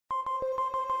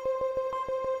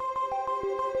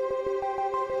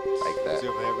like that.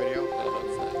 Zoom in video.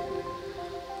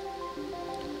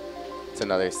 It's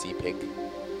another sea pig.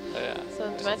 Oh, yeah. So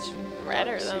it's much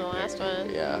redder than the last one.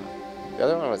 Yeah. The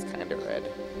other one was kind of red.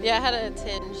 Yeah, it had a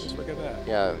tinge. Let's look at that.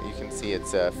 Yeah, you can see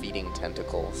it's feeding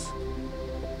tentacles.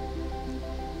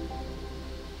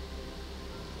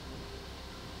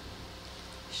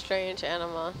 Strange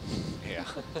animal. Yeah.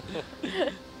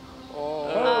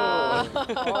 Oh,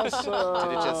 awesome.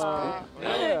 Did it just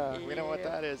Yeah. We know what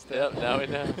that is. Then. Yep, now we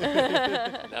know.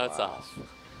 Now it's off.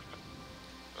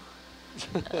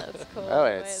 That's cool. Oh, the and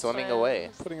way it's it swimming swims. away.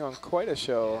 Putting on quite a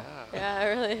show. Yeah, it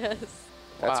really is.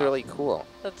 That's Wow. really cool.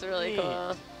 That's really Neat.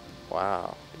 cool.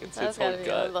 Wow. You can see That's its whole gotta be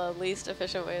one of gut. the least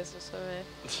efficient ways to swim.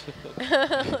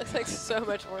 Looks like so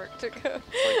much work to go.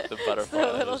 It's like the butterfly so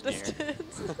that little is near.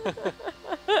 distance.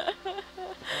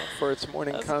 For its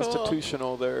morning That's cool.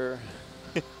 constitutional there.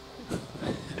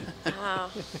 Wow.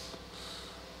 It's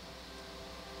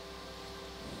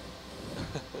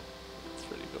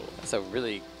pretty cool. That's a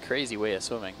really crazy way of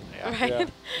swimming. Yeah. Right? Yeah.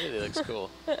 Really looks cool.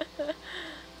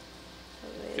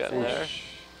 Getting Amazing. there.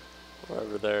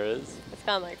 Wherever there is. It's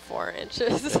gone like 4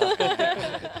 inches. There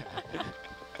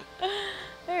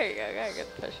you go. Got a good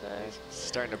push there.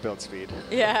 Starting to build speed.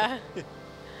 Yeah.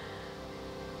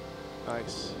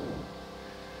 Nice.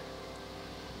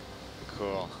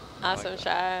 Cool. Awesome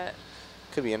shot.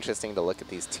 Could be interesting to look at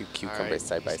these two cucumbers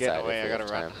side by he's getting side. away, if we I have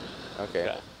gotta run. time. Okay.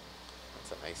 Okay.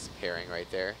 That's a nice pairing right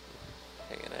there.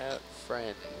 Hanging out,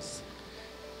 friends.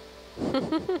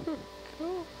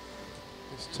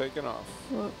 It's taking off.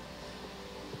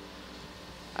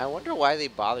 I wonder why they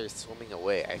bother swimming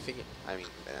away. I mean,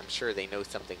 I'm sure they know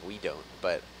something we don't,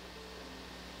 but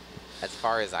as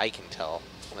far as I can tell,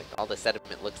 like all the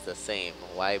sediment looks the same.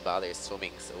 Why bother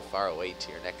swimming so far away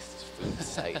to your next food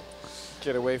site?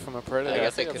 Get away from a predator. I Yeah,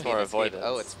 guess I it think could it's be more an escape. avoidance.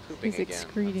 Oh, it's pooping He's again.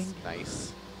 excreting. That's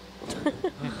nice.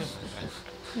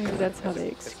 Maybe that's how they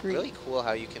It's excrete. really cool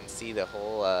how you can see the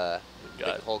whole Gut.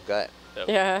 the whole gut. Yep.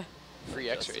 Yeah. Free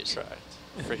That's x-rays. correct.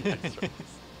 Free x-rays.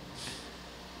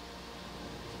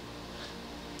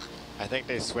 I think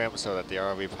they swim so that the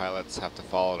ROV pilots have to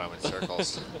follow them in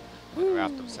circles and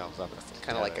wrap themselves up.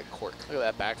 Kind of like a cork. Look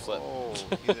at that backflip. Oh,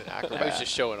 he's an I was acrobat.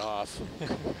 just showing off.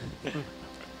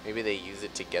 Maybe they use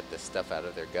it to get the stuff out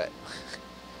of their gut.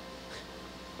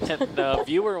 And if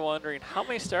you were wondering, how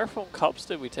many styrofoam cups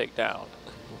did we take down?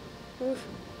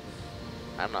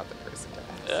 I'm not the person to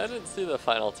ask. Yeah, I didn't see the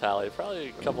final tally. Probably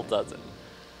a couple dozen.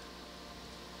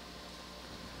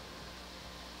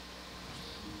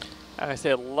 I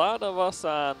say a lot of us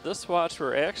on this watch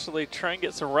were actually trying to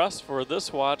get some rest for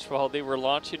this watch while they were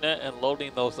launching it and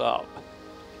loading those up.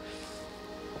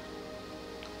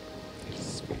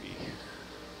 Speedy.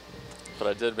 But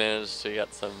I did manage to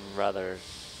get some rather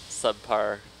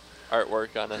subpar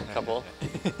artwork on a couple.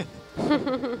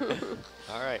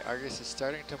 All right, Argus is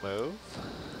starting to move,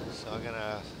 so I'm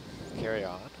gonna carry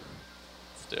on.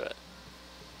 Let's do it.